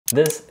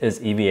This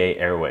is EVA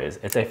Airways.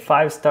 It's a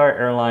 5-star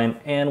airline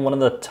and one of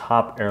the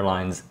top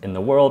airlines in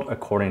the world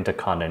according to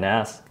Condé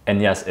Nast.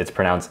 And yes, it's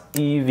pronounced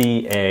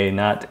EVA,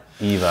 not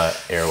EVA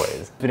Airways. In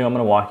this video, I'm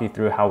going to walk you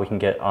through how we can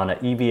get on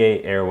an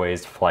EVA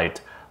Airways flight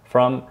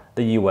from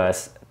the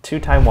US to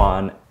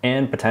Taiwan,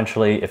 and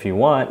potentially, if you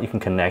want, you can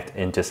connect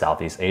into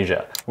Southeast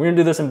Asia. We're gonna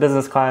do this in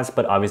business class,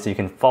 but obviously you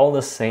can follow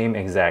the same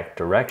exact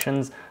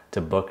directions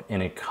to book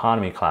in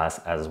economy class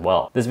as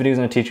well. This video is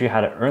gonna teach you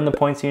how to earn the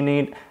points you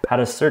need, how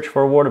to search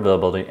for award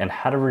availability, and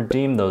how to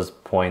redeem those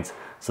points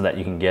so that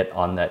you can get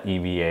on that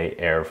EVA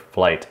Air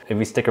flight. If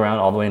you stick around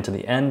all the way into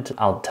the end,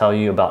 I'll tell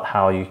you about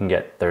how you can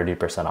get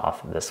 30%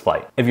 off this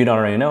flight. If you don't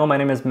already know, my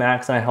name is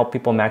Max and I help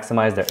people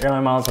maximize their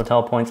airline miles,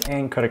 hotel points,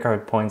 and credit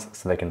card points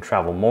so they can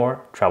travel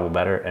more, travel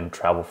better, and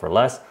travel for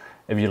less.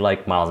 If you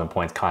like miles and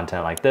points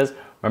content like this,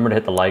 remember to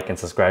hit the like and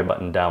subscribe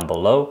button down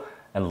below,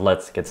 and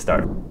let's get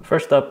started.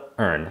 First up,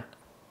 earn.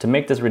 To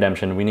make this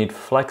redemption, we need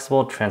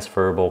flexible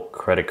transferable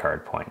credit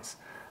card points.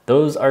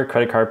 Those are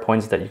credit card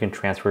points that you can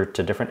transfer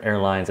to different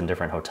airlines and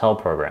different hotel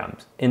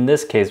programs. In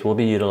this case, we'll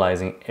be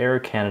utilizing Air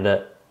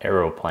Canada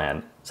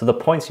Aeroplan. So the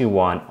points you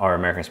want are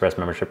American Express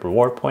membership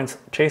reward points,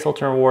 Chase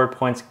Ultimate reward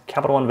points,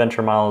 Capital One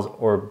Venture miles,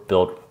 or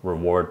Built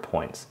reward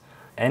points.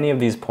 Any of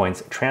these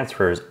points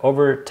transfers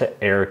over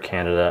to Air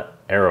Canada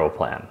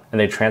Aeroplan, and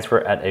they transfer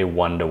at a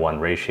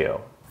 1-to-1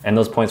 ratio. And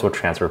those points will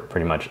transfer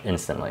pretty much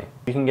instantly.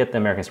 You can get the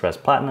American Express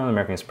Platinum,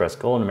 American Express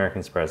Gold, American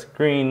Express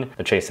Green,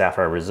 the Chase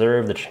Sapphire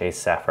Reserve, the Chase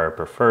Sapphire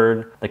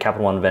Preferred, the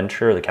Capital One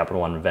Venture, the Capital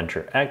One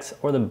Venture X,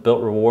 or the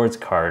Built Rewards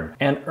card,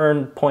 and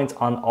earn points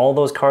on all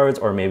those cards,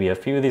 or maybe a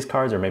few of these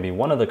cards, or maybe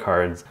one of the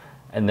cards,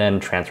 and then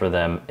transfer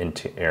them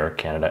into Air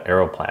Canada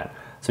Aeroplan.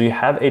 So you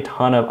have a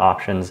ton of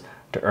options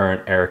to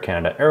earn Air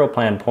Canada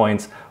Aeroplan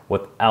points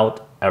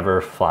without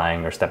ever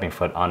flying or stepping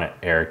foot on an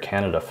Air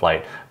Canada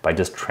flight by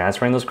just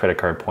transferring those credit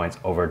card points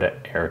over to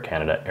Air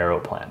Canada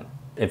Aeroplan.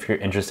 If you're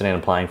interested in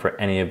applying for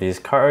any of these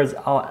cards,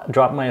 I'll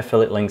drop my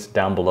affiliate links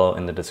down below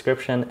in the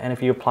description, and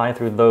if you apply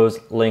through those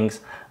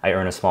links, I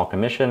earn a small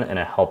commission and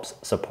it helps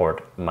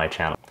support my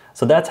channel.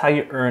 So that's how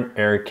you earn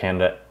Air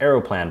Canada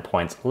Aeroplan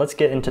points. Let's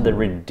get into the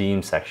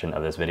redeem section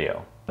of this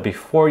video.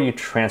 Before you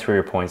transfer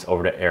your points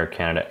over to Air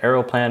Canada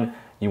Aeroplan,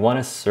 you want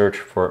to search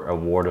for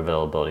award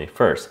availability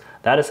first.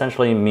 That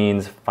essentially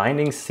means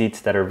finding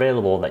seats that are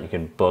available that you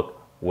can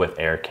book with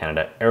Air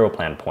Canada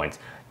Aeroplan points.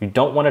 You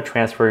don't want to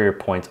transfer your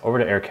points over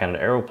to Air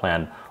Canada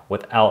Aeroplan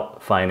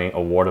without finding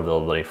award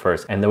availability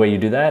first. And the way you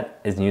do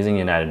that is using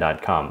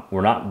United.com.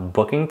 We're not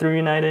booking through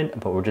United,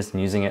 but we're just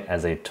using it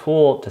as a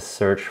tool to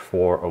search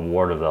for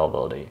award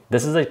availability.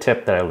 This is a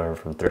tip that I learned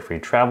from Thrifty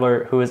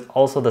Traveler, who is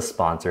also the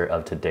sponsor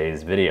of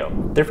today's video.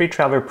 Thrifty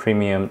Traveler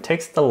Premium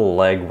takes the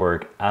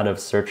legwork out of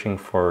searching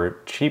for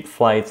cheap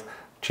flights,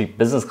 cheap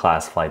business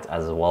class flights,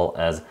 as well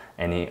as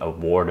any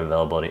award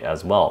availability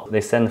as well.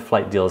 They send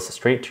flight deals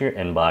straight to your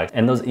inbox,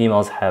 and those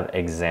emails have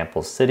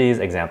example cities,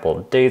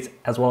 example dates,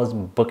 as well as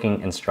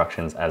booking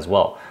instructions as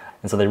well.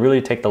 And so they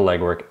really take the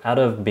legwork out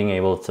of being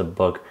able to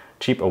book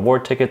cheap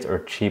award tickets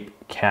or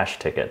cheap cash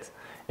tickets.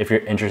 If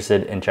you're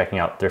interested in checking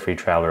out Thrifty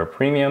Traveler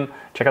Premium,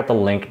 check out the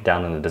link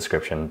down in the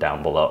description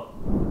down below.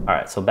 All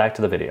right, so back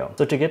to the video.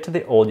 So to get to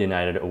the old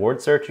United award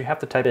search, you have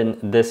to type in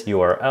this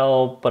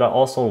URL, but I'll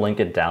also link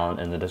it down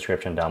in the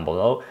description down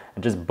below,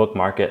 and just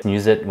bookmark it and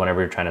use it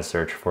whenever you're trying to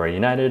search for a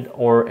United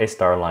or a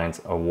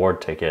Starlines award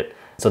ticket.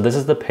 So this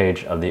is the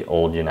page of the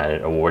old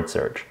United award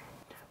search.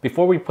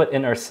 Before we put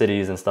in our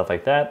cities and stuff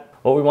like that,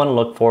 what we want to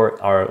look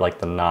for are like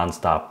the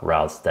non-stop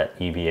routes that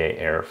EVA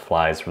Air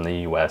flies from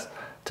the US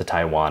to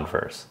Taiwan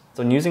first.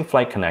 So using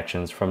flight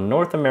connections from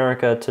North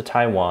America to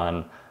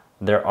Taiwan,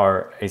 there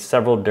are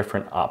several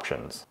different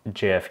options.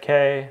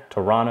 JFK,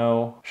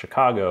 Toronto,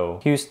 Chicago,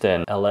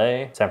 Houston,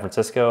 LA, San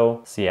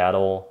Francisco,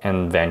 Seattle,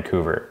 and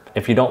Vancouver.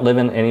 If you don't live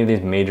in any of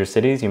these major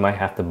cities, you might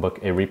have to book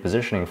a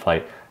repositioning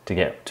flight to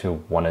get to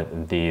one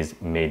of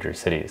these major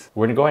cities.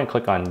 We're gonna go ahead and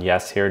click on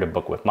yes here to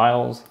book with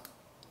miles.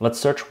 Let's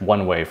search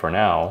one way for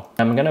now.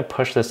 I'm gonna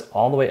push this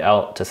all the way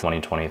out to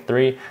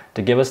 2023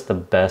 to give us the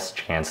best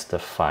chance to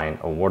find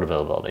award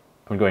availability.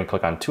 I'm gonna go ahead and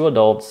click on 2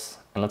 adults,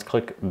 and let's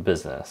click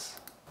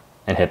business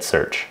and hit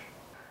search.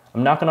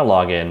 I'm not gonna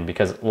log in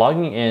because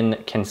logging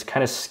in can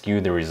kind of skew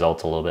the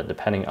results a little bit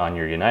depending on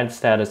your United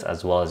status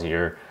as well as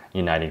your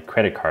United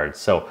credit card.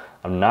 So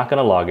I'm not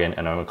gonna log in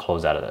and I'm gonna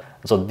close out of it.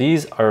 So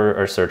these are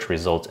our search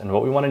results, and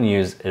what we wanna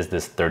use is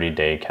this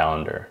 30-day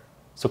calendar.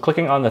 So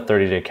clicking on the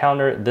 30-day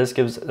calendar, this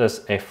gives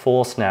us a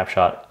full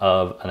snapshot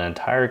of an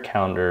entire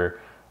calendar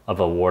of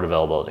award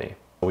availability.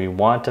 We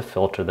want to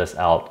filter this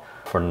out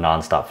for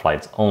non-stop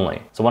flights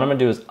only. So what I'm gonna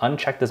do is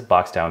uncheck this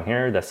box down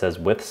here that says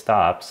with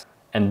stops,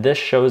 and this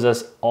shows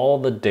us all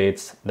the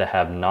dates that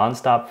have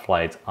non-stop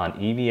flights on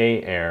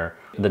EVA Air.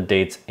 The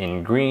dates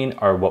in green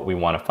are what we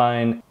wanna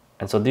find.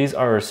 And so these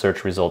are our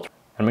search results.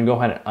 I'm gonna go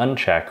ahead and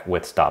uncheck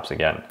with stops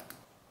again.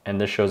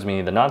 And this shows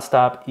me the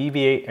non-stop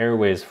EVA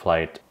Airways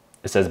flight.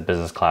 It says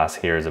business class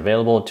here is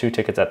available, 2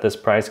 tickets at this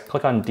price.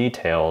 Click on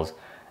details,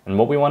 and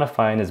what we want to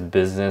find is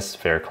business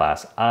fare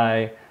class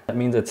I. That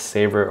means it's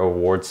Saver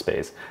Award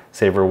Space.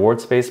 Saver Award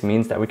Space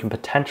means that we can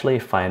potentially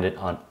find it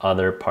on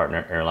other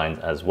partner airlines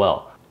as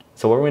well.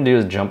 So what we're gonna do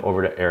is jump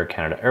over to Air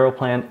Canada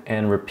Aeroplan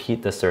and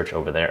repeat the search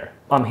over there.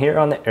 I'm here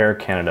on the Air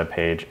Canada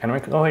page, and I'm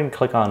gonna go ahead and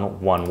click on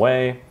One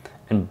Way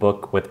and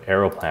book with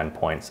Aeroplan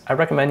points. I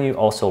recommend you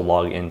also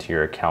log into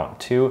your account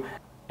too.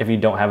 If you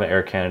don't have an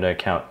Air Canada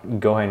account,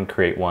 go ahead and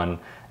create one.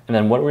 And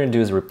then what we're gonna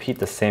do is repeat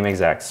the same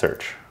exact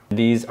search.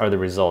 These are the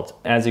results.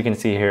 As you can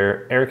see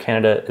here, Air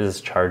Canada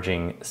is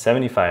charging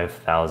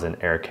 75,000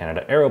 Air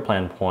Canada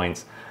Aeroplan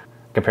points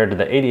compared to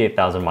the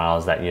 88,000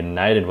 miles that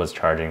United was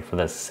charging for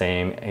the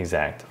same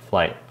exact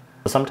flight.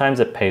 So sometimes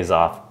it pays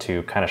off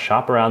to kind of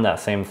shop around that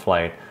same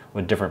flight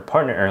with different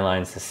partner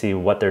airlines to see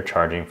what they're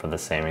charging for the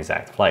same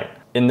exact flight.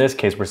 In this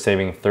case, we're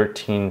saving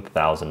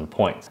 13,000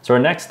 points. So our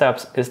next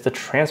steps is to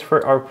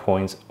transfer our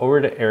points over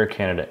to Air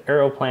Canada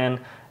Aeroplan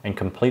and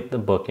complete the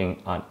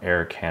booking on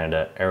Air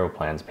Canada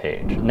Aeroplan's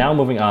page. Now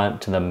moving on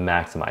to the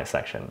maximize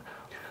section.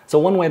 So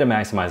one way to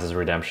maximize this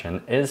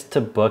redemption is to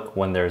book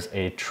when there's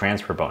a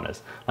transfer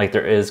bonus, like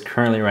there is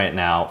currently right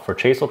now for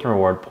Chase Hilton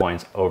Reward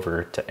points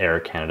over to Air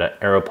Canada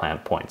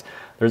Aeroplan points.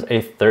 There's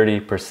a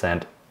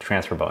 30%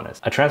 transfer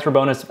bonus. A transfer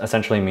bonus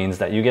essentially means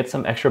that you get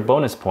some extra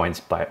bonus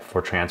points for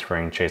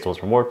transferring Chase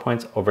Hilton Reward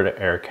points over to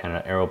Air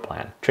Canada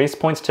Aeroplan. Chase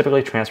points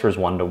typically transfers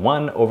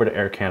 1-to-1 over to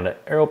Air Canada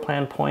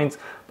Aeroplan points,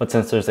 but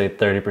since there's a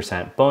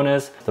 30%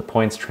 bonus, the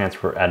points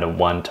transfer at a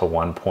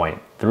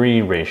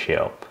 1-to-1.3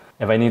 ratio.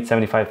 If I need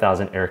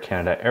 75,000 Air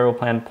Canada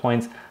Aeroplan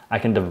points, I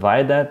can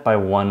divide that by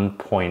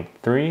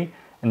 1.3,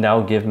 and that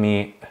will give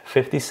me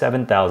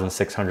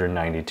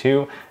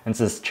 57,692. And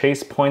since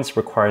Chase points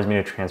requires me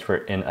to transfer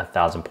in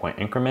 1,000 point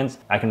increments,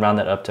 I can round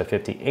that up to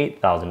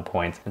 58,000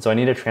 points. And so I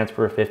need to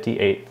transfer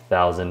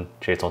 58,000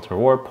 Chase Hilton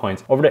Reward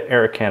points over to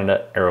Air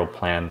Canada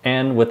Aeroplan.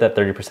 And with that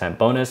 30%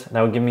 bonus,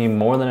 that would give me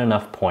more than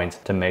enough points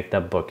to make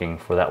that booking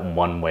for that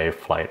one-way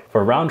flight.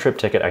 For a round trip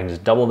ticket, I can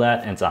just double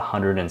that, and it's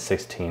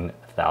 116,000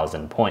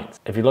 points.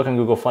 If you look on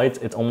Google Flights,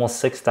 it's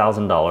almost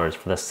 $6,000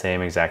 for the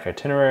same exact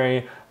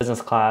itinerary,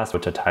 business class,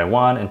 to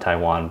Taiwan and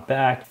Taiwan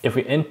back. If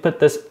we input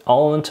this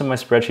all into my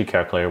spreadsheet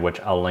calculator,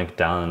 which I'll link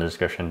down in the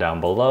description down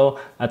below,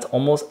 that's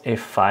almost a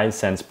 5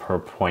 cents per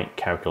point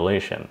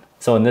calculation.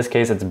 So in this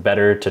case, it's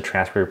better to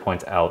transfer your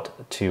points out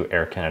to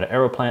Air Canada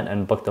Aeroplan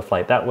and book the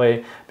flight that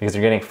way, because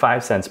you're getting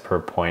 5 cents per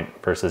point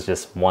versus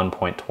just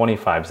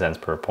 1.25 cents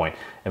per point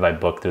if I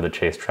book through the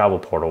Chase travel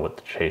portal with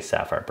the Chase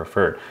Sapphire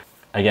Preferred.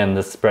 Again,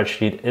 this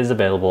spreadsheet is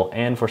available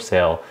and for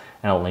sale,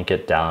 and I'll link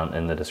it down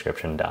in the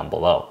description down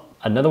below.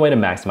 Another way to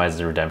maximize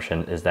the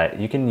redemption is that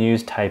you can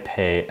use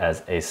Taipei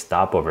as a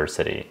stopover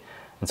city.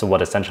 And so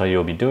what essentially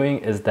you'll be doing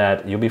is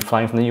that you'll be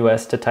flying from the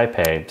US to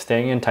Taipei,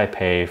 staying in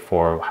Taipei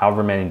for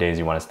however many days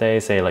you want to stay,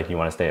 say like you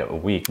want to stay a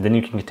week. Then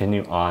you can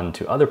continue on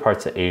to other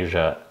parts of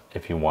Asia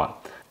if you want.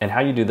 And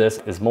how you do this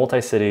is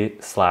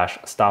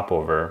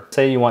multi-city/stopover.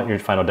 Say you want your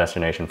final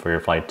destination for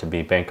your flight to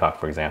be Bangkok,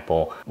 for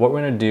example. What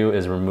we're gonna do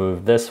is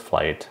remove this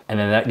flight, and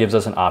then that gives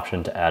us an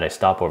option to add a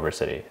stopover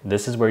city.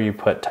 This is where you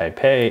put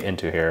Taipei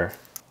into here,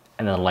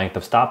 and then the length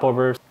of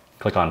stopovers,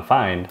 click on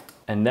find,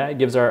 and that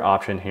gives our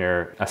option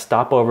here, a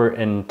stopover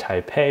in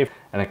Taipei,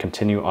 and then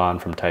continue on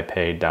from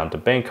Taipei down to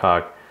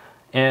Bangkok,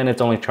 and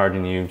it's only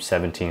charging you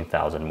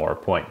 17,000 more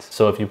points.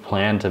 So if you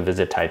plan to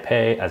visit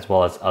Taipei as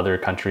well as other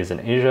countries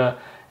in Asia,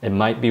 it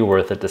might be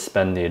worth it to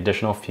spend the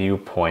additional few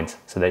points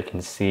so they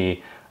can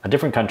see a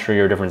different country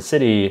or different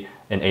city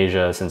in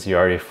Asia, since you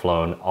already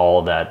flown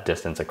all that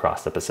distance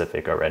across the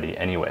Pacific already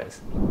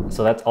anyways.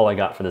 So that's all I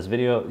got for this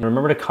video.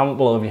 Remember to comment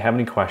below if you have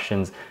any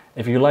questions.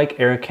 If you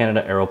like Air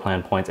Canada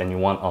Aeroplan points and you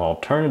want an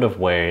alternative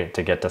way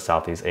to get to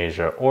Southeast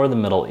Asia or the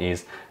Middle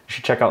East, you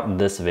should check out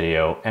this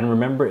video. And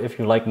remember, if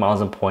you like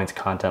miles and points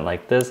content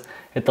like this,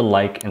 hit the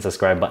like and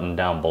subscribe button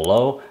down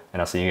below,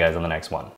 and I'll see you guys on the next one.